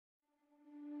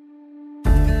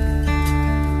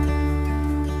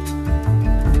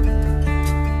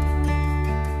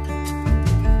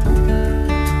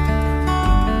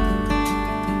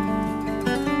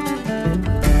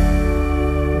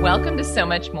So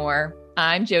Much More.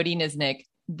 I'm Jody Nisnik.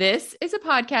 This is a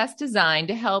podcast designed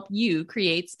to help you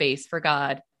create space for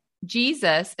God.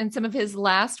 Jesus, in some of his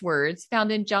last words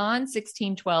found in John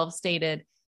 16:12, stated,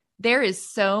 "There is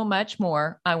so much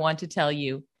more I want to tell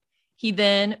you." He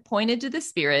then pointed to the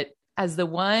Spirit as the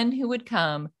one who would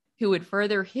come, who would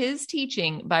further his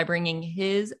teaching by bringing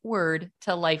his word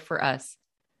to life for us.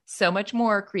 So Much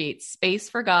More creates space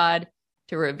for God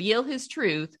to reveal his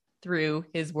truth through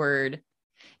his word.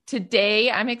 Today,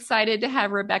 I'm excited to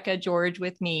have Rebecca George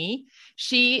with me.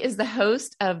 She is the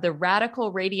host of the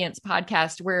Radical Radiance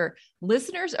podcast, where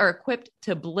listeners are equipped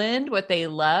to blend what they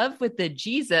love with the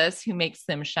Jesus who makes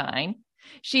them shine.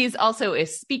 She's also a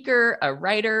speaker, a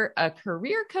writer, a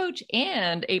career coach,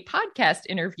 and a podcast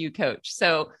interview coach.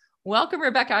 So welcome,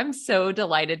 Rebecca. I'm so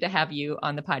delighted to have you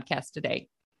on the podcast today.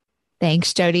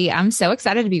 Thanks, Jody. I'm so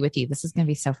excited to be with you. This is going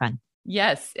to be so fun.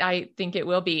 Yes, I think it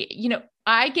will be. You know,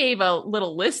 I gave a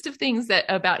little list of things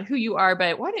about who you are,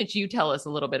 but why don't you tell us a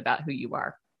little bit about who you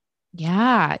are?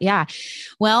 Yeah.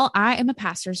 Well, I am a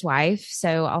pastor's wife,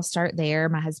 so I'll start there.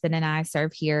 My husband and I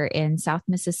serve here in South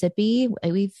Mississippi.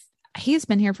 He's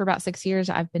been here for about 6 years.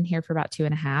 I've been here for about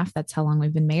 2.5. That's how long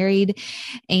we've been married.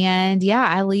 And yeah,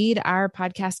 I lead our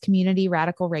podcast community,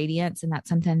 Radical Radiance. And that's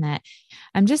something that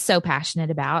I'm just so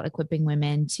passionate about, equipping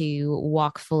women to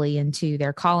walk fully into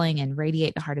their calling and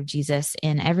radiate the heart of Jesus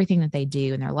in everything that they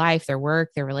do in their life, their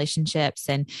work, their relationships.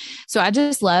 And so I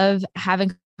just love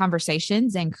having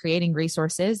conversations and creating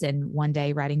resources and one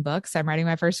day writing books. I'm writing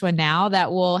my first one now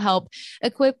that will help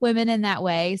equip women in that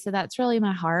way. So that's really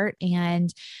my heart.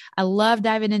 And I love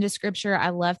diving into scripture. I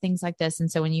love things like this. And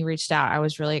so when you reached out, I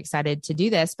was really excited to do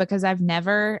this because I've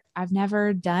never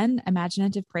done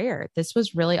imaginative prayer. This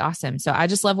was really awesome. So I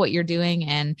just love what you're doing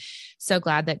and so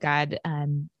glad that God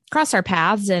crossed our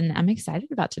paths, and I'm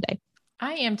excited about today.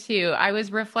 I am too. I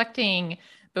was reflecting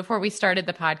before we started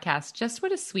the podcast, just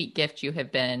what a sweet gift you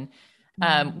have been.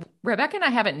 Rebecca and I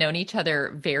haven't known each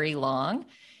other very long,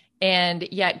 and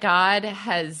yet God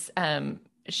has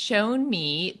shown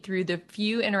me through the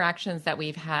few interactions that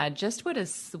we've had, just what a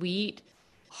sweet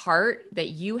heart that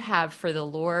you have for the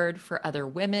Lord, for other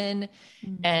women.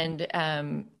 And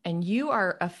you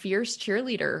are a fierce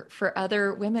cheerleader for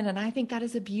other women. And I think that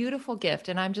is a beautiful gift.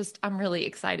 And I'm really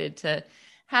excited to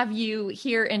have you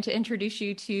here and to introduce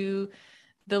you to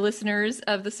the listeners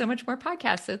of the So Much More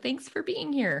podcast. So thanks for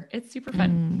being here. It's super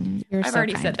fun. I've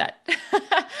already said that.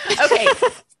 Okay.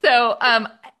 So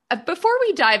before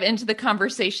we dive into the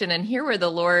conversation and hear where the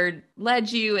Lord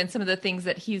led you and some of the things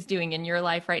that he's doing in your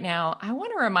life right now, I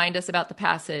want to remind us about the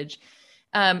passage.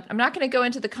 I'm not going to go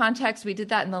into the context. We did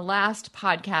that in the last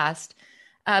podcast,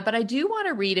 but I do want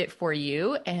to read it for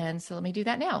you. And so let me do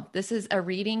that now. This is a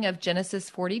reading of Genesis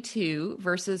 42,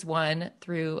 verses 1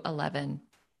 through 11.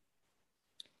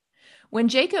 When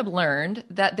Jacob learned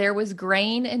that there was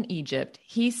grain in Egypt,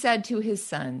 he said to his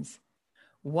sons,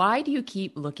 "Why do you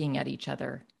keep looking at each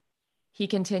other?" He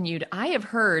continued, "I have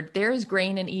heard there is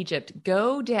grain in Egypt.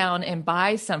 Go down and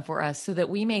buy some for us so that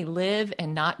we may live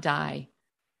and not die."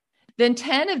 Then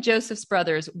 10 of Joseph's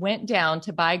brothers went down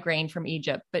to buy grain from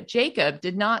Egypt, but Jacob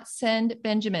did not send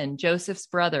Benjamin, Joseph's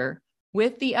brother,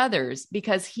 with the others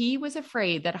because he was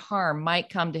afraid that harm might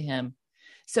come to him.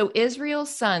 So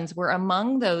Israel's sons were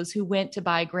among those who went to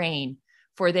buy grain,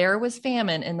 for there was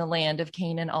famine in the land of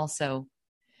Canaan also.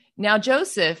 Now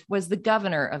Joseph was the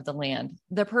governor of the land,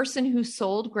 the person who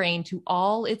sold grain to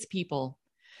all its people.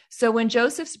 So when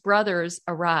Joseph's brothers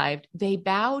arrived, they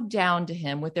bowed down to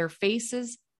him with their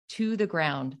faces to the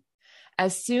ground.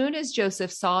 As soon as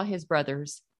Joseph saw his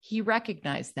brothers, he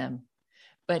recognized them,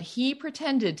 but he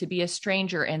pretended to be a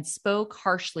stranger and spoke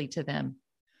harshly to them.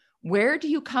 "Where do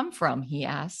you come from?" he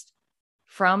asked.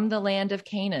 "From the land of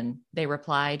Canaan," they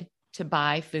replied, "to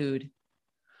buy food."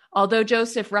 Although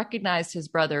Joseph recognized his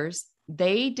brothers,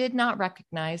 they did not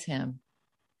recognize him.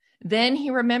 Then he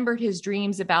remembered his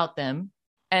dreams about them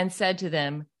and said to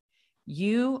them,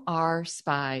 "You are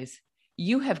spies.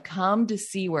 You have come to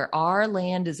see where our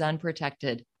land is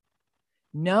unprotected."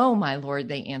 "No, my lord,"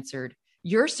 they answered.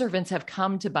 "Your servants have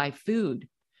come to buy food.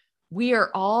 We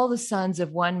are all the sons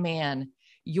of one man.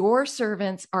 Your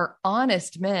servants are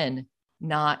honest men,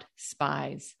 not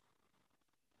spies."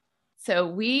 So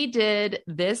we did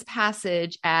this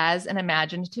passage as an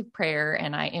imaginative prayer,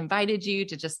 and I invited you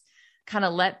to just kind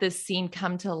of let this scene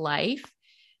come to life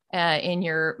in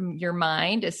your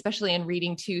mind, especially in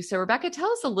reading too. So Rebecca,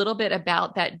 tell us a little bit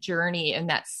about that journey and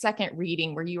that second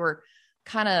reading where you were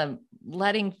kind of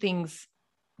letting things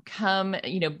come,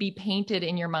 be painted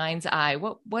in your mind's eye.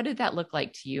 What did that look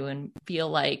like to you and feel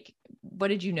like? What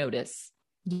did you notice?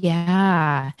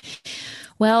 Yeah.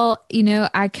 Well,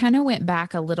 I kind of went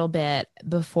back a little bit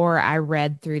before I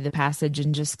read through the passage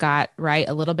and just got, right,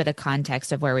 a little bit of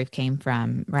context of where we've came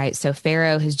from, right? So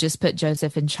Pharaoh has just put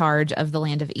Joseph in charge of the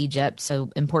land of Egypt.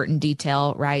 So important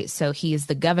detail, right? So he is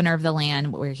the governor of the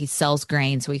land where he sells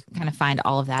grain. So we kind of find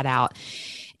all of that out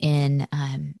in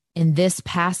this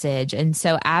passage. And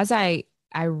so as I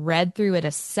read through it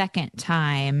a second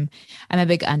time. I'm a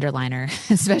big underliner,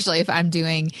 especially if I'm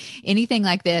doing anything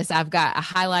like this. I've got a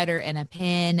highlighter and a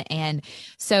pen. And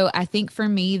so I think for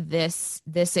me, this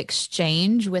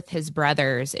exchange with his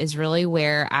brothers is really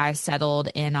where I settled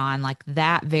in on, like,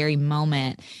 that very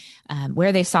moment.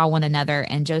 Where they saw one another,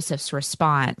 and Joseph's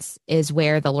response is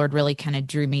where the Lord really kind of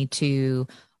drew me to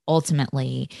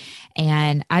ultimately.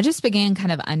 And I just began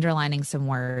kind of underlining some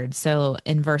words. So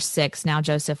in verse 6, now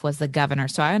Joseph was the governor.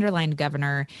 So I underlined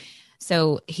governor.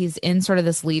 So he's in sort of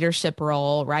this leadership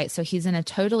role, right? So he's in a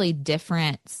totally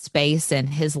different space in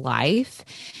his life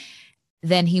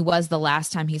than he was the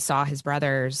last time he saw his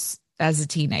brothers as a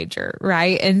teenager,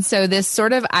 right? And so this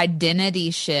sort of identity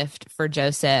shift for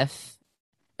Joseph,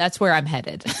 that's where I'm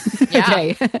headed. Yeah.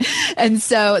 Okay. And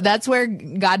so that's where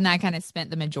God and I kind of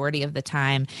spent the majority of the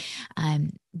time.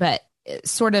 But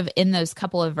sort of in those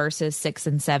couple of verses 6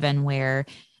 and 7, where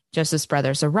Joseph's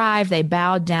brothers arrived, they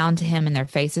bowed down to him and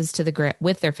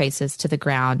with their faces to the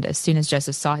ground. As soon as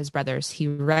Joseph saw his brothers, he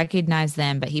recognized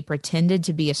them, but he pretended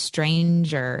to be a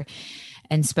stranger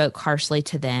and spoke harshly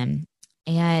to them.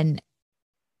 And,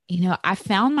 I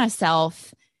found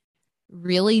myself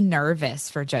really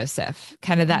nervous for Joseph,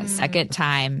 kind of that second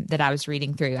time that I was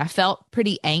reading through. I felt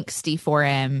pretty angsty for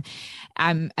him.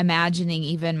 I'm imagining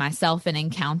even myself in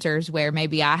encounters where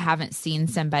maybe I haven't seen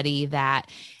somebody that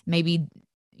maybe,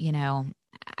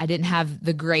 I didn't have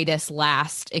the greatest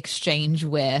last exchange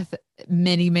with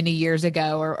many, many years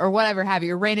ago, or whatever have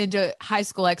you, or ran into a high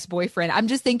school ex-boyfriend. I'm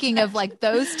just thinking of like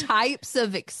those types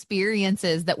of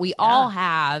experiences that we all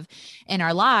have in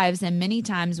our lives. And many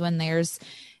times when there's,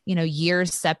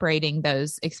 years separating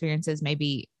those experiences,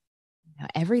 maybe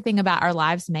everything about our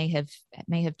lives may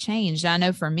have changed. I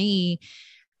know for me,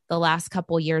 the last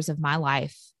couple years of my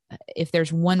life, if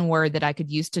there's one word that I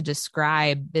could use to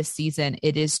describe this season,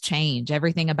 it is change.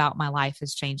 Everything about my life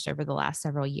has changed over the last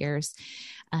several years,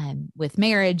 with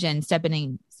marriage and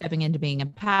stepping into being a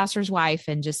pastor's wife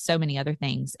and just so many other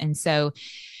things. And so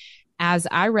as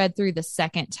I read through the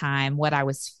second time, what I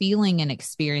was feeling and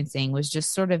experiencing was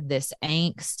just sort of this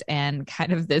angst and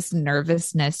kind of this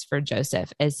nervousness for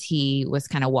Joseph as he was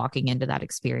kind of walking into that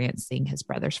experience, seeing his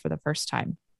brothers for the first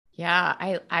time.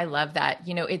 Yeah, I love that.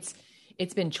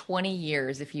 It's been 20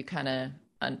 years if you kind of,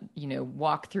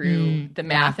 walk through the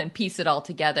math and piece it all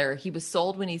together. He was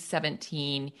sold when he's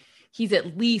 17. He's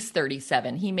at least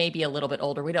 37. He may be a little bit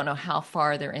older. We don't know how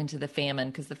far they're into the famine,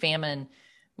 because the famine,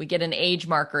 we get an age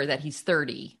marker that he's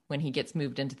 30 when he gets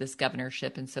moved into this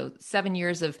governorship. And so 7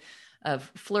 years of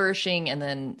flourishing and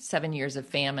then 7 years of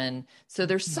famine. So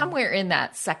there's somewhere in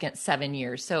that second 7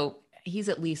 years. So he's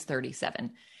at least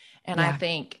 37. And I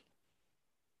think,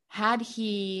 had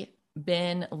he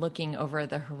been looking over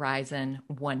the horizon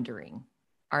wondering,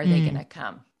 are they going to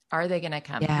come? Are they going to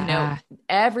come? Yeah.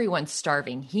 Everyone's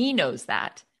starving. He knows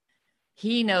that.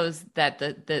 He knows that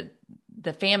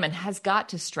the famine has got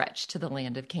to stretch to the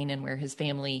land of Canaan where his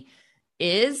family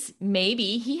is.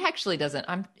 Maybe he actually doesn't,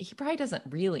 he probably doesn't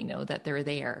really know that they're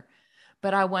there,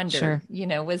 but I wonder,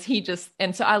 was he just,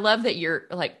 and so I love that you're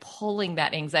like pulling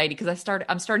that anxiety, because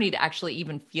I'm starting to actually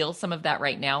even feel some of that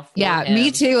right now. Yeah, him.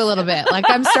 Me too, a little bit. Like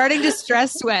I'm starting to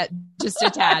stress sweat just a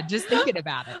tad, just thinking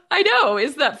about it. I know.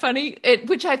 Isn't that funny?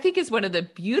 Which I think is one of the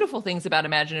beautiful things about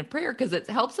imaginative prayer, because it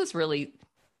helps us really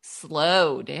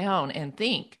slow down and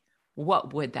think,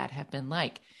 what would that have been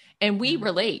like? And we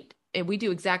relate, and we do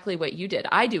exactly what you did.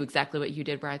 I do exactly what you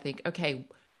did, where I think, okay,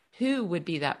 who would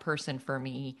be that person for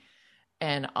me?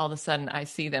 And all of a sudden I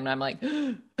see them and I'm like,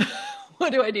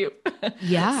 what do I do?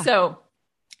 Yeah. So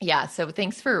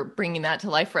thanks for bringing that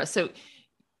to life for us. So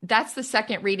that's the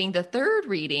second reading. The third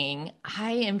reading,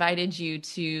 I invited you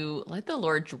to let the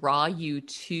Lord draw you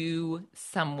to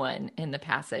someone in the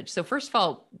passage. So first of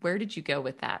all, where did you go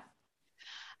with that?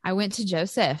 I went to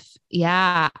Joseph.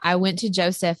 Yeah, I went to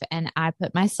Joseph and I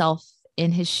put myself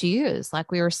in his shoes,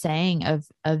 like we were saying,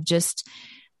 of just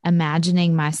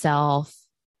imagining myself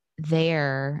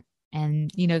there.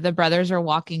 And, the brothers are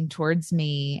walking towards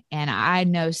me and I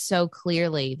know so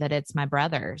clearly that it's my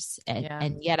brothers.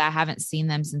 And yet I haven't seen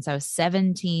them since I was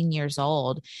 17 years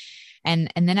old.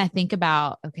 And then I think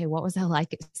about, okay, what was I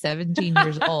like at 17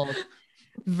 years old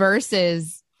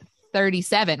versus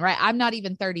 37, right? I'm not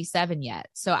even 37 yet.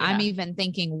 So Yeah. I'm even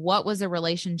thinking, what was a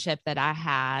relationship that I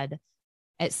had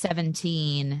at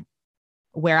 17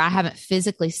 where I haven't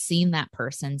physically seen that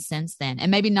person since then?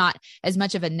 And maybe not as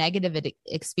much of a negative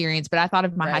experience, but I thought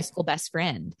of my high school best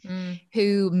friend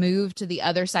who moved to the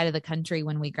other side of the country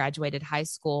when we graduated high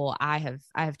school. I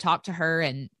have talked to her,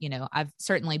 and, you know, I've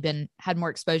certainly had more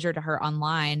exposure to her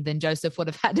online than Joseph would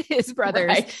have had to his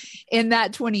brothers in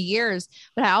that 20 years.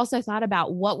 But I also thought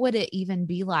about, what would it even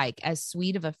be like, as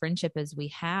sweet of a friendship as we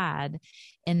had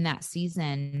in that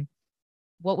season?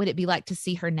 What would it be like to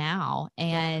see her now?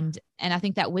 And I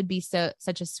think that would be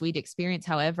such a sweet experience.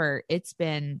 However, it's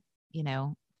been, you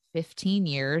know, 15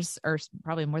 years or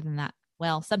probably more than that.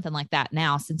 Well, something like that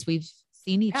now since we've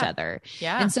seen each other.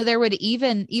 Yeah. And so there would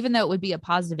even though it would be a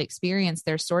positive experience,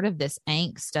 there's sort of this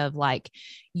angst of like,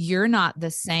 you're not the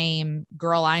same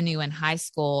girl I knew in high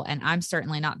school. And I'm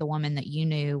certainly not the woman that you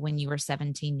knew when you were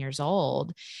 17 years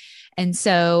old. And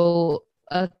so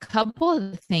a couple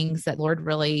of the things that Lord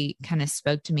really kind of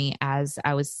spoke to me as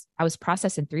I was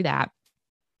processing through that,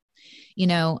 you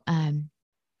know,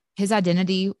 his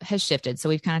identity has shifted. So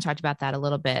we've kind of talked about that a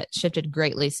little bit, shifted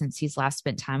greatly since he's last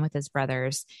spent time with his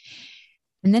brothers.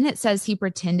 And then it says he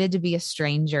pretended to be a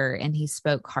stranger and he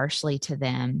spoke harshly to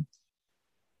them.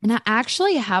 And I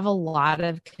actually have a lot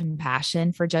of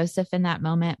compassion for Joseph in that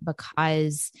moment,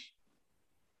 because,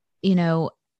 you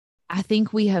know, I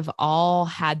think we have all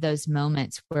had those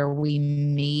moments where we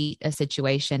meet a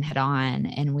situation head on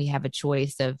and we have a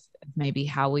choice of maybe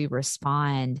how we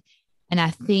respond. And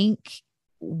I think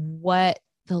what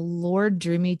the Lord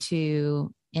drew me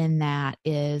to in that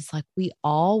is, like, we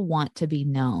all want to be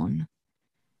known,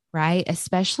 right?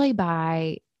 Especially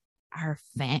by our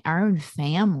own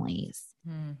families.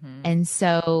 Mm-hmm. And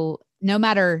so no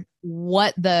matter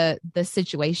what the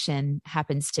situation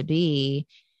happens to be,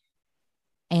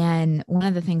 and one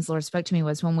of the things the Lord spoke to me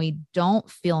was, when we don't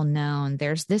feel known,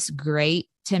 there's this great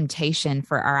temptation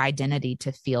for our identity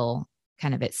to feel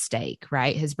kind of at stake,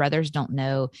 right? His brothers don't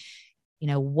know, you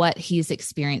know, what he's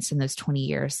experienced in those 20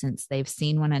 years since they've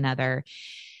seen one another.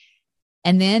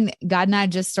 And then God and I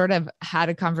just sort of had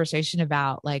a conversation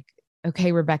about, like,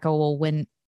 okay, Rebecca, well, when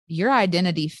your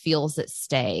identity feels at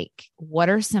stake, what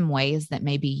are some ways that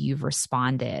maybe you've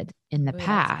responded in the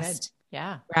past?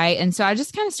 Yeah. Right. And so I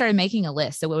just kind of started making a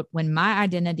list. So when my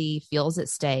identity feels at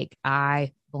stake,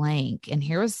 I blank. And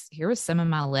here was some of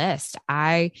my list.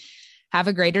 I have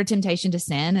a greater temptation to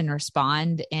sin and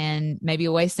respond in maybe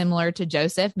a way similar to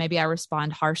Joseph. Maybe I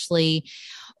respond harshly,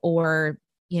 or,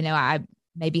 you know, I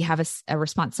maybe have a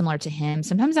response similar to him.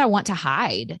 Sometimes I want to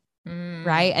hide.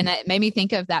 Right. And it made me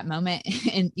think of that moment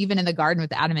even in the garden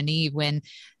with Adam and Eve, when,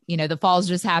 you know, the falls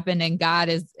just happened and God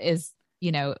is,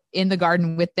 you know, in the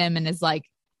garden with them and is like,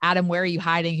 Adam, where are you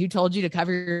hiding? Who told you to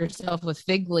cover yourself with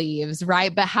fig leaves?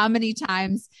 Right. But how many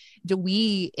times do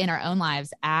we in our own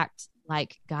lives act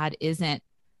like God isn't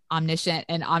omniscient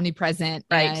and omnipresent,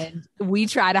 right? And we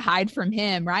try to hide from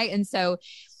him. Right. And so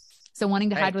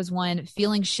wanting to hide was one.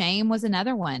 Feeling shame was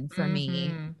another one for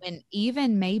me. And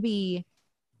even maybe,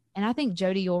 and I think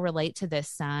Jody, you'll relate to this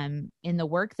some in the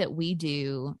work that we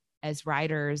do as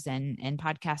writers and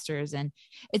podcasters. And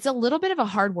it's a little bit of a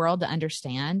hard world to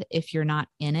understand if you're not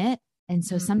in it. And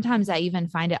so sometimes I even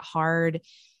find it hard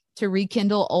to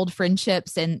rekindle old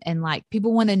friendships and like,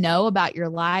 people want to know about your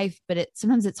life, but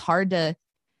sometimes it's hard to,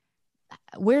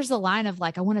 where's the line of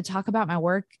like, I want to talk about my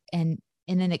work and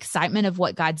in an excitement of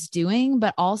what God's doing,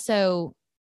 but also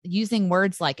using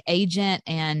words like agent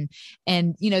and,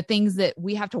 you know, things that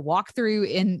we have to walk through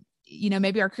in, you know,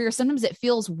 maybe our career. Sometimes it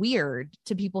feels weird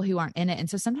to people who aren't in it. And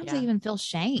so sometimes I even feel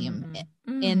shame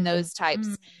in those types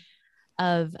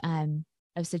of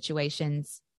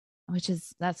situations,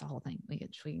 that's the whole thing we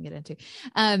can get into.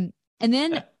 And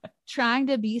then trying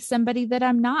to be somebody that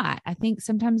I'm not. I think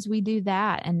sometimes we do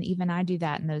that. And even I do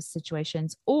that in those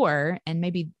situations, and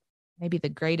maybe the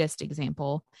greatest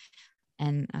example,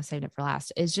 and I saved it for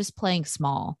last, is just playing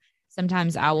small.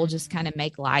 Sometimes I will just kind of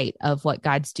make light of what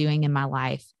God's doing in my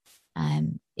life.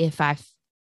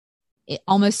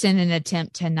 Almost in an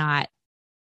attempt to not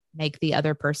make the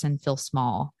other person feel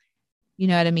small. You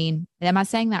know what I mean? Am I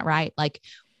saying that right? Like,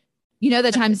 you know,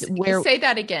 the times where say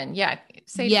that again. Yeah.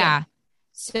 Say it again.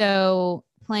 So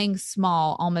playing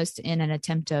small, almost in an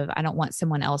attempt of, I don't want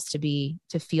someone else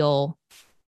to feel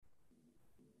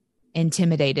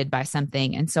intimidated by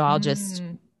something. And so I'll just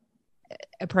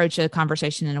approach a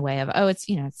conversation in a way of, oh, it's,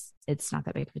 you know, it's not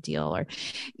that big of a deal, or,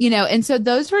 you know. And so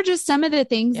those were just some of the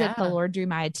things that the Lord drew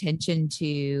my attention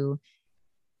to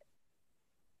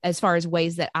as far as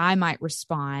ways that I might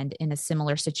respond in a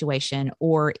similar situation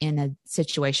or in a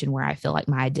situation where I feel like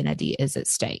my identity is at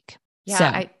stake. Yeah,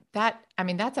 So, I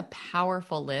mean, that's a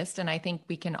powerful list. And I think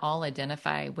we can all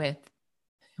identify with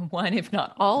one, if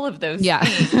not all of those yeah.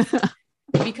 things.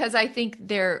 Because I think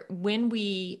when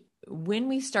we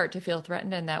start to feel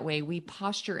threatened in that way, we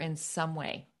posture in some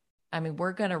way. I mean,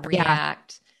 we're going to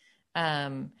react.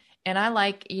 And I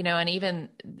like, and even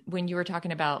when you were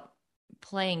talking about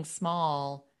playing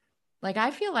small, like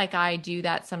I feel like I do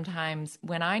that sometimes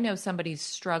when I know somebody's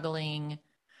struggling,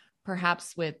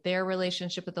 perhaps with their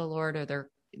relationship with the Lord, or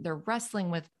they're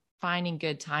wrestling with finding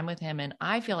good time with him. And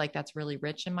I feel like that's really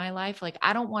rich in my life. Like,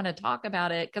 I don't want to talk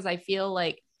about it because I feel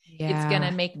like it's going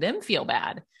to make them feel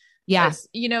bad. Yeah.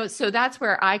 So that's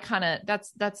where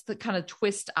that's the kind of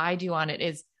twist I do on it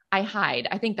is I hide.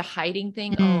 I think the hiding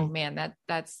thing, oh man,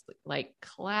 that's like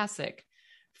classic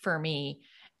for me.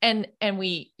 And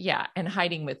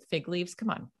hiding with fig leaves.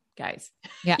 Come on, guys.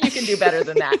 Yeah. You can do better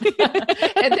than that.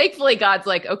 And thankfully God's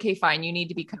like, okay, fine. You need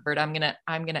to be covered. I'm going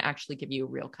to actually give you a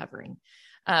real covering.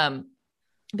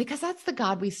 Because that's the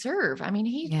God we serve. I mean,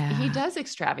 he does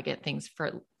extravagant things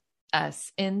for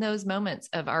us in those moments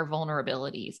of our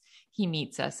vulnerabilities. He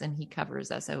meets us and he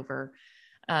covers us over.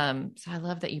 So I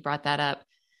love that you brought that up.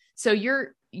 So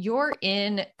you're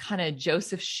in kind of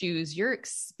Joseph's shoes. You're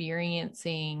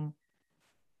experiencing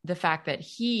the fact that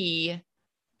he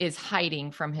is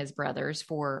hiding from his brothers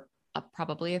for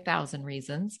probably 1,000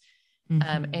 reasons.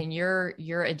 And you're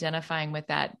identifying with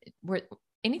that.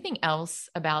 Anything else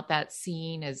about that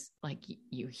scene is like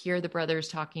you hear the brothers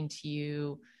talking to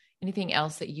you? Anything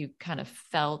else that you kind of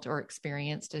felt or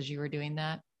experienced as you were doing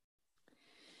that?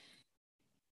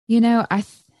 I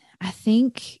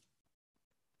think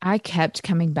I kept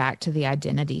coming back to the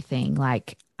identity thing.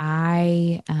 Like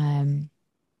as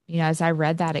I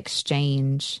read that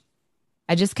exchange,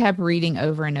 I just kept reading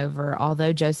over and over.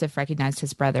 Although Joseph recognized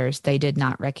his brothers, they did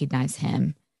not recognize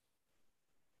him.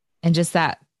 And just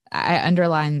that I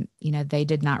underline, they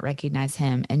did not recognize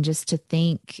him. And just to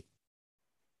think,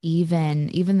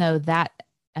 even though that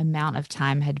amount of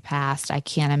time had passed, I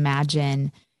can't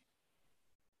imagine,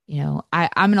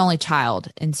 I'm an only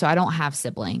child. And so I don't have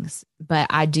siblings, but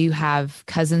I do have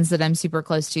cousins that I'm super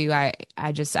close to. I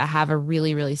have a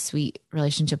really, really sweet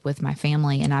relationship with my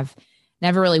family. And I've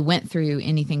never really went through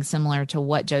anything similar to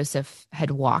what Joseph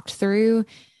had walked through.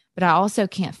 But I also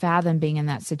can't fathom being in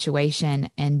that situation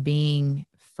and being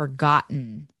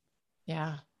forgotten.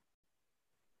 Yeah.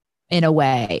 In a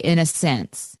way, in a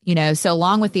sense, so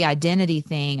along with the identity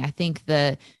thing, I think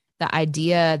the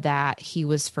idea that he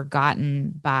was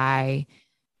forgotten by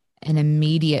an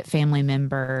immediate family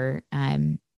member,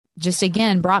 just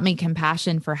again brought me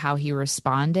compassion for how he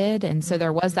responded. And so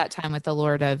there was that time with the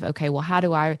Lord of, okay, well, how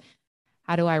do I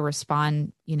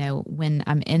respond, when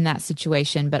I'm in that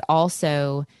situation? But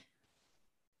also,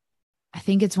 I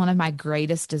think it's one of my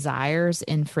greatest desires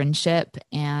in friendship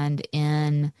and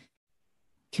in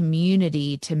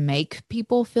community to make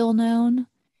people feel known.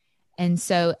 And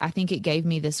so I think it gave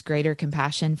me this greater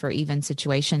compassion for even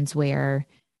situations where,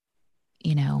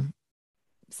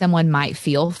 someone might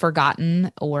feel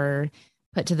forgotten or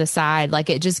put to the side. Like,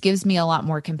 it just gives me a lot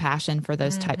more compassion for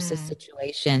those types of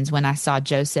situations when I saw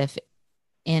Joseph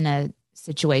in a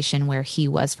situation where he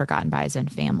was forgotten by his own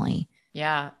family.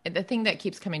 Yeah. The thing that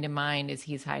keeps coming to mind is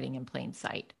he's hiding in plain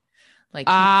sight. Like,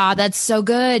 that's so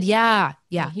good. Yeah.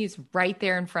 Yeah. He's right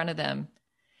there in front of them.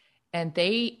 And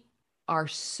they are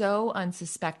so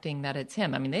unsuspecting that it's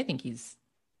him. I mean, they think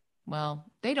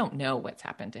they don't know what's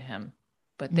happened to him,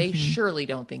 but they surely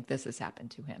don't think this has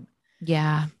happened to him.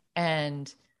 Yeah.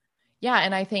 And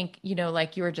I think,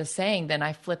 like you were just saying, then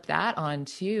I flip that on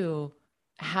to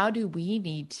how do we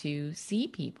need to see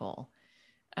people?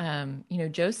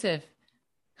 Joseph,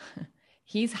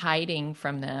 he's hiding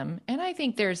from them. And I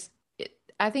think there's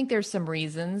some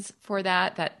reasons for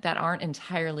that aren't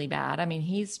entirely bad. I mean,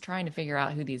 he's trying to figure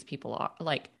out who these people are.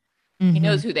 Like, he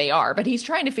knows who they are, but he's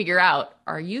trying to figure out,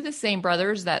 are you the same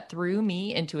brothers that threw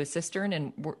me into a cistern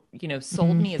and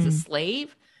sold me as a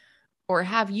slave? Or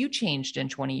have you changed in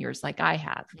 20 years like I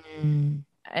have?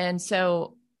 And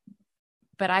so,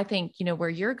 but I think, where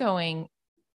you're going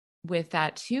with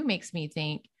that too makes me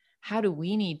think, how do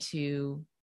we need to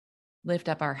lift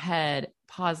up our head,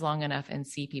 pause long enough and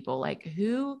see people? Like,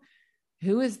 who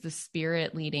is the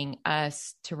Spirit leading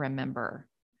us to remember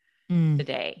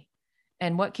today?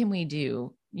 And what can we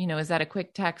do? Is that a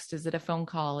quick text? Is it a phone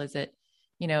call? Is it,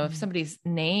 if somebody's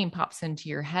name pops into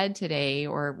your head today,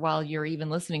 or while you're even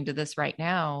listening to this right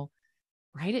now,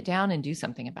 write it down and do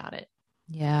something about it.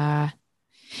 Yeah.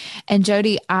 And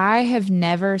Jody, I have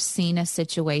never seen a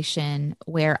situation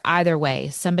where either way,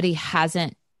 somebody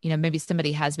hasn't, maybe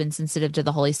somebody has been sensitive to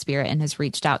the Holy Spirit and has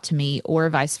reached out to me, or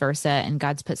vice versa, and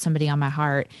God's put somebody on my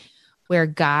heart where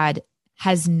God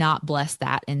has not blessed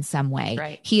that in some way.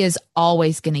 Right. He is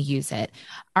always going to use it.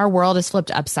 Our world is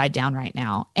flipped upside down right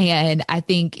now. And I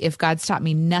think if God's taught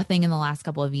me nothing in the last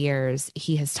couple of years,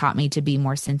 he has taught me to be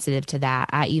more sensitive to that.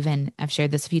 I've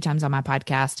shared this a few times on my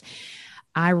podcast.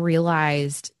 I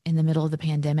realized in the middle of the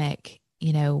pandemic,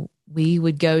 we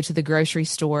would go to the grocery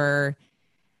store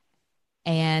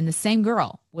and the same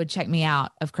girl would check me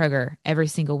out of Kroger every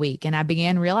single week. And I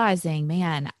began realizing,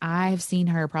 man, I've seen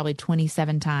her probably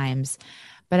 27 times,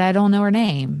 but I don't know her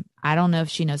name. I don't know if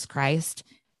she knows Christ,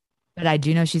 but I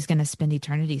do know she's going to spend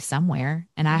eternity somewhere.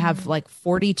 And I have like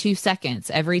 42 seconds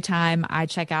every time I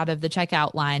check out of the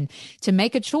checkout line to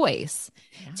make a choice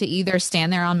to either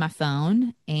stand there on my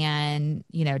phone and,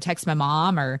 text my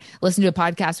mom or listen to a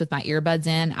podcast with my earbuds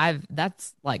in.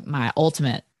 That's like my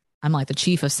ultimate. I'm like the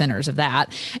chief of sinners of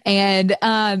that. And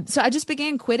so I just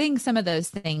began quitting some of those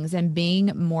things and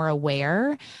being more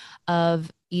aware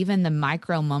of even the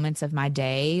micro moments of my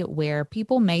day where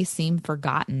people may seem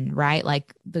forgotten, right?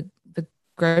 Like the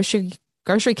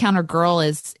grocery counter girl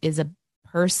is a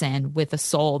person with a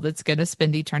soul that's going to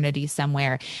spend eternity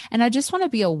somewhere. And I just want to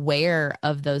be aware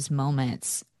of those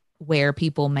moments where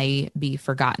people may be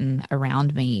forgotten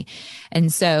around me.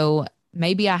 And so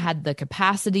maybe I had the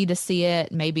capacity to see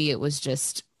it. Maybe it was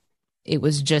just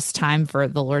time for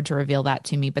the Lord to reveal that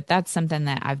to me. But that's something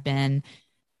that I've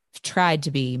tried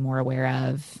to be more aware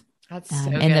of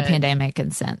in the pandemic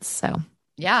and since. So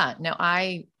yeah, no,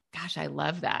 I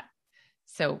love that.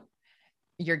 So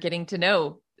you're getting to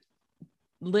know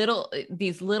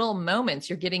these little moments,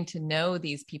 you're getting to know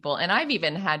these people. And I've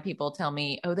even had people tell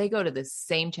me, oh, they go to the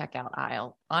same checkout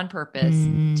aisle on purpose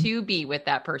to be with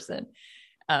that person.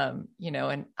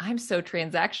 And I'm so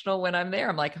transactional when I'm there.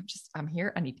 I'm like, I'm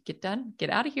here. I need to get done, get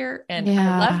out of here. And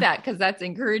I love that because that's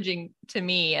encouraging to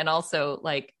me. And also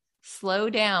like, slow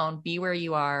down, be where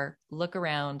you are, look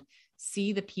around,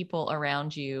 see the people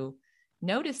around you,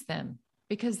 notice them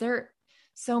because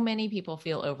so many people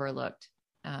feel overlooked.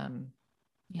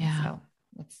 So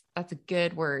that's a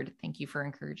good word. Thank you for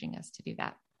encouraging us to do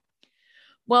that.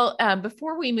 Well,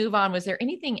 before we move on, was there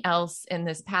anything else in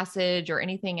this passage or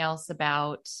anything else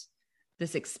about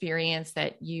this experience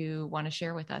that you want to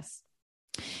share with us?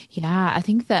 Yeah, I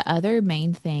think the other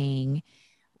main thing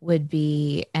would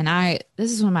be,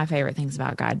 this is one of my favorite things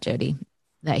about God, Jody,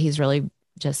 that he's really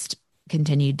just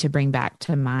continued to bring back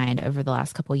to mind over the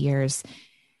last couple of years.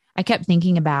 I kept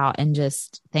thinking about and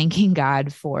just thanking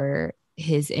God for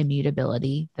his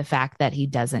immutability, the fact that he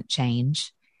doesn't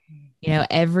change.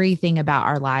 Everything about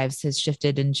our lives has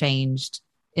shifted and changed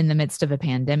in the midst of a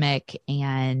pandemic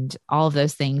and all of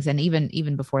those things. And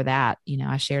even before that,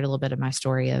 I shared a little bit of my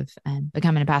story of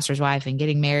becoming a pastor's wife and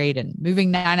getting married and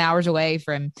moving 9 hours away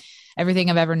from everything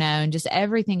I've ever known. Just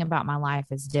everything about my life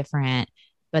is different.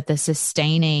 But the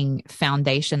sustaining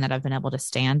foundation that I've been able to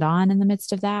stand on in the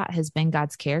midst of that has been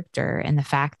God's character and the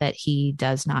fact that he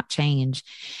does not change.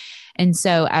 And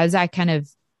so as I kind of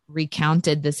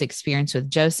recounted this experience with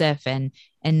Joseph and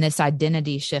this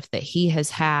identity shift that he has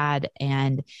had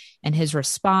and his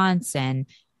response and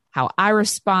how I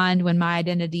respond when my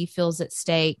identity feels at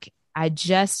stake, I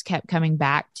just kept coming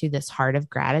back to this heart of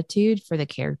gratitude for the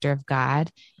character of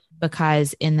God,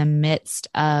 because in the midst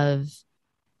of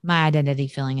my identity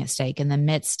feeling at stake, in the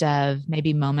midst of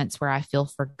maybe moments where I feel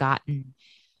forgotten,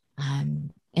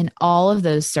 in all of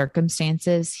those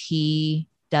circumstances, he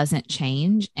doesn't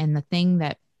change. And the thing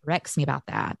that wrecks me about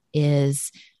that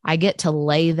is I get to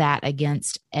lay that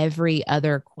against every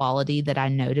other quality that I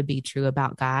know to be true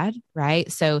about God,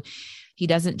 right? So he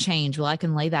doesn't change. Well, I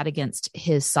can lay that against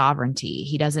his sovereignty.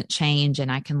 He doesn't change.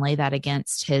 And I can lay that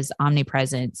against his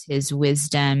omnipresence, his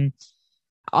wisdom,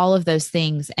 all of those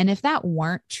things. And if that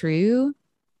weren't true,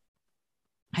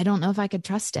 I don't know if I could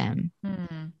trust him.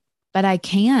 But I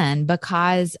can,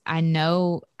 because I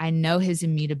know his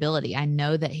immutability. I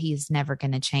know that he's never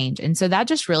going to change. And so that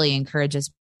just really encourages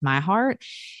my heart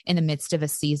in the midst of a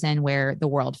season where the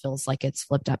world feels like it's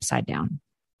flipped upside down.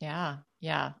 Yeah.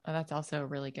 Yeah. Oh, that's also a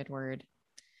really good word.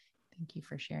 Thank you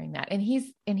for sharing that. And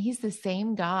he's the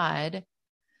same God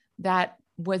that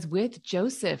was with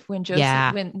Joseph when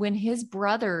when his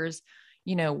brothers,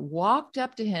 walked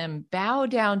up to him, bow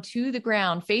down to the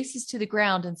ground, faces to the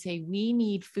ground, and say, "We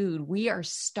need food. We are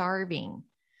starving."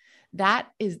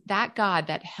 That is that God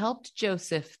that helped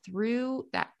Joseph through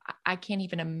that. I can't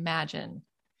even imagine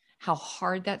how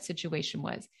hard that situation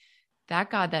was. that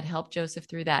God that helped Joseph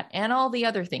through that and all the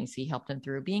other things he helped him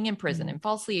through, being in prison and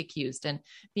falsely accused and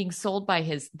being sold by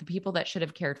the people that should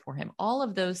have cared for him, all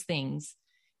of those things,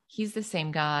 he's the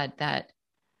same God that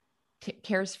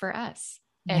cares for us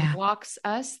and walks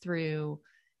us through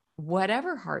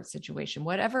whatever hard situation,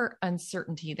 whatever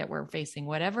uncertainty that we're facing,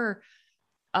 whatever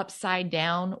upside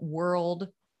down world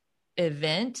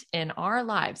event in our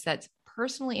lives that's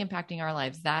personally impacting our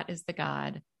lives. That is the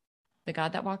God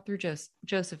that walked through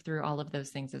Joseph through all of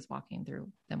those things is walking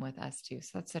through them with us too.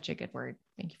 So that's such a good word.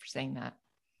 Thank you for saying that.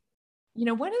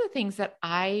 One of the things that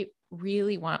I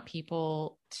really want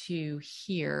people to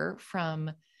hear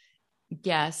from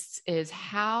guests is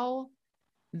how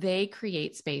they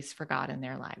create space for God in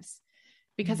their lives.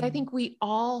 Because I think we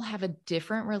all have a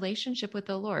different relationship with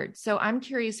the Lord. So I'm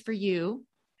curious for you,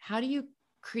 how do you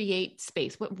create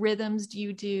space? What rhythms do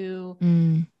you do?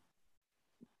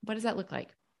 What does that look like?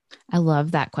 I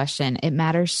love that question. It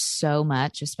matters so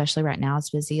much, especially right now, as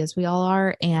busy as we all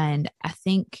are. And I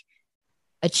think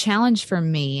a challenge for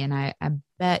me, and I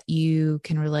bet you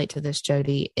can relate to this,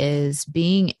 Jody, is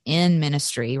being in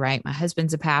ministry, right? My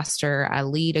husband's a pastor. I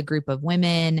lead a group of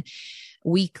women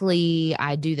weekly.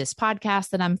 I do this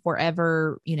podcast that I'm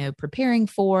forever, preparing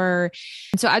for.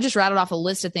 And so I just rattled off a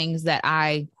list of things that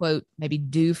I, quote, maybe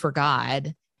do for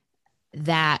God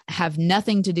that have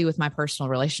nothing to do with my personal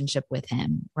relationship with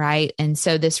him. Right. And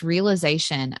so this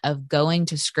realization of going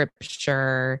to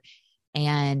scripture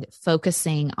and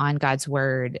focusing on God's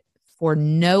word for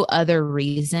no other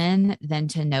reason than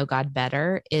to know God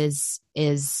better is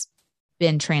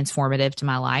been transformative to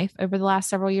my life over the last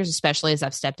several years, especially as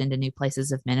I've stepped into new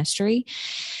places of ministry.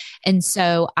 And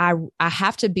so I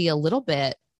have to be a little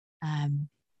bit,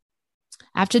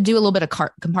 I have to do a little bit of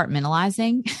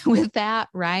compartmentalizing with that,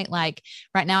 right? Like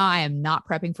right now I am not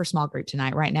prepping for small group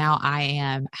tonight. Right now I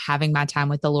am having my time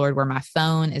with the Lord where my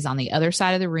phone is on the other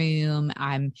side of the room.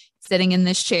 I'm sitting in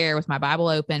this chair with my Bible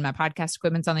open, my podcast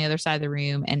equipment's on the other side of the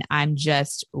room, and I'm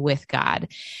just with God.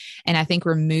 And I think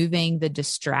removing the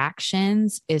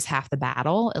distractions is half the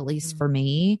battle, at least for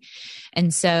me.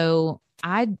 And so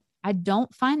I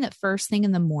don't find that first thing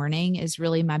in the morning is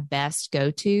really my best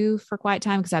go-to for quiet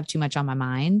time because I have too much on my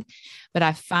mind. But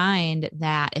I find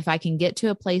that if I can get to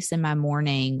a place in my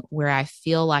morning where I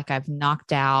feel like I've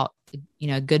knocked out,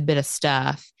 a good bit of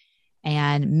stuff,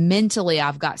 and mentally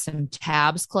I've got some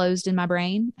tabs closed in my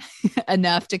brain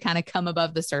enough to kind of come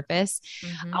above the surface,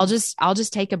 I'll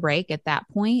just take a break at that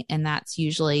point. And that's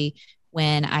usually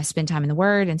when I spend time in the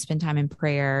word and spend time in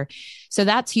prayer. So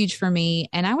that's huge for me.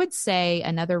 And I would say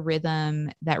another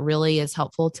rhythm that really is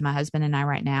helpful to my husband and I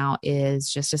right now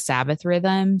is just a Sabbath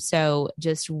rhythm. So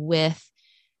just with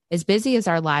as busy as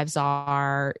our lives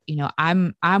are,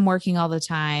 I'm working all the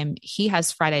time. He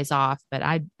has Fridays off, but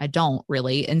I don't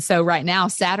really. And so right now,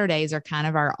 Saturdays are kind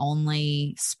of our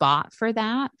only spot for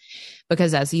that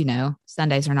because as you know,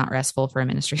 Sundays are not restful for a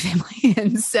ministry family.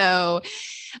 And so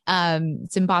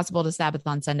it's impossible to Sabbath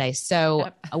on Sunday. So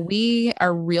we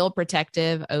are real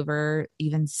protective over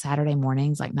even Saturday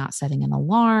mornings, like not setting an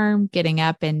alarm, getting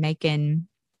up and making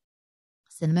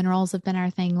cinnamon rolls have been our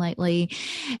thing lately,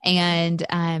 and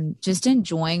just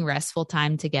enjoying restful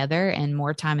time together and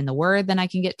more time in the word than I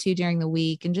can get to during the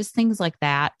week and just things like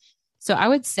that. So I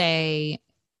would say,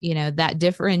 that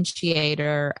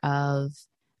differentiator of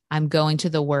I'm going to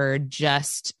the word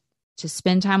just to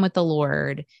spend time with the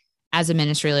Lord as a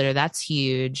ministry leader, that's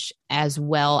huge, as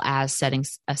well as setting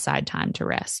aside time to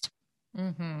rest.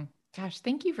 Mm-hmm. Gosh,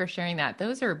 thank you for sharing that.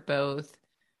 Those are both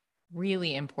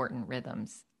really important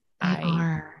rhythms. They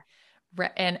are.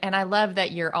 And I love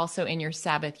that you're also in your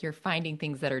Sabbath, you're finding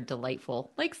things that are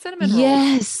delightful, like cinnamon rolls.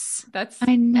 Yes.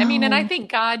 I mean, and I think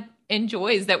God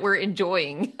enjoys that we're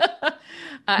enjoying.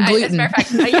 As a matter of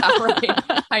fact,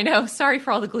 right. I know. Sorry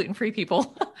for all the gluten-free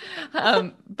people.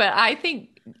 But I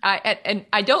think,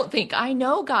 I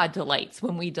know God delights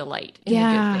when we delight in the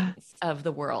good things of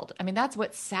the world. I mean, that's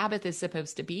what Sabbath is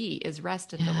supposed to be, is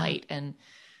rest and delight. And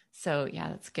so,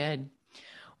 that's good.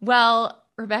 Well,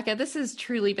 Rebecca, this has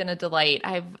truly been a delight.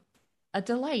 A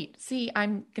delight. See,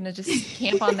 I'm going to just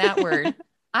camp on that word.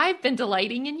 I've been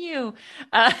delighting in you.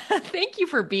 Thank you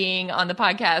for being on the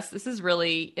podcast. This is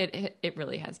really, it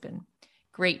really has been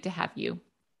great to have you.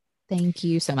 Thank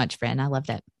you so much, friend. I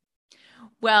loved it.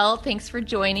 Well, thanks for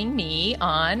joining me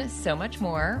on So Much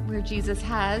More, where Jesus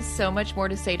has so much more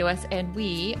to say to us, and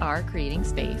we are creating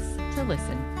space to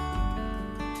listen.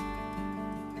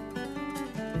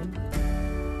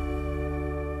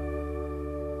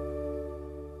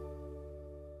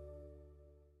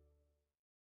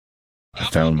 I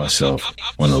found myself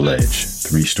on a ledge,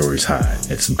 3 stories high,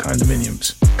 at some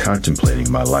condominiums,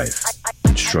 contemplating my life.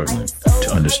 been struggling to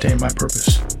understand my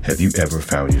purpose. Have you ever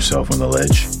found yourself on the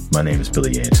ledge? My name is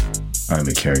Billy Yant. I am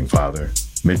a caring father,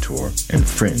 mentor, and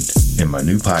friend. In my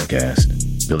new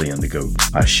podcast, Billy and the GOAT,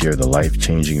 I share the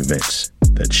life-changing events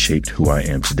that shaped who I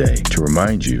am today to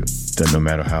remind you that no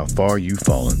matter how far you've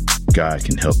fallen, God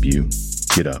can help you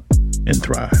get up and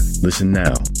thrive. Listen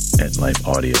now at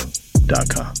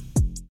lifeaudio.com.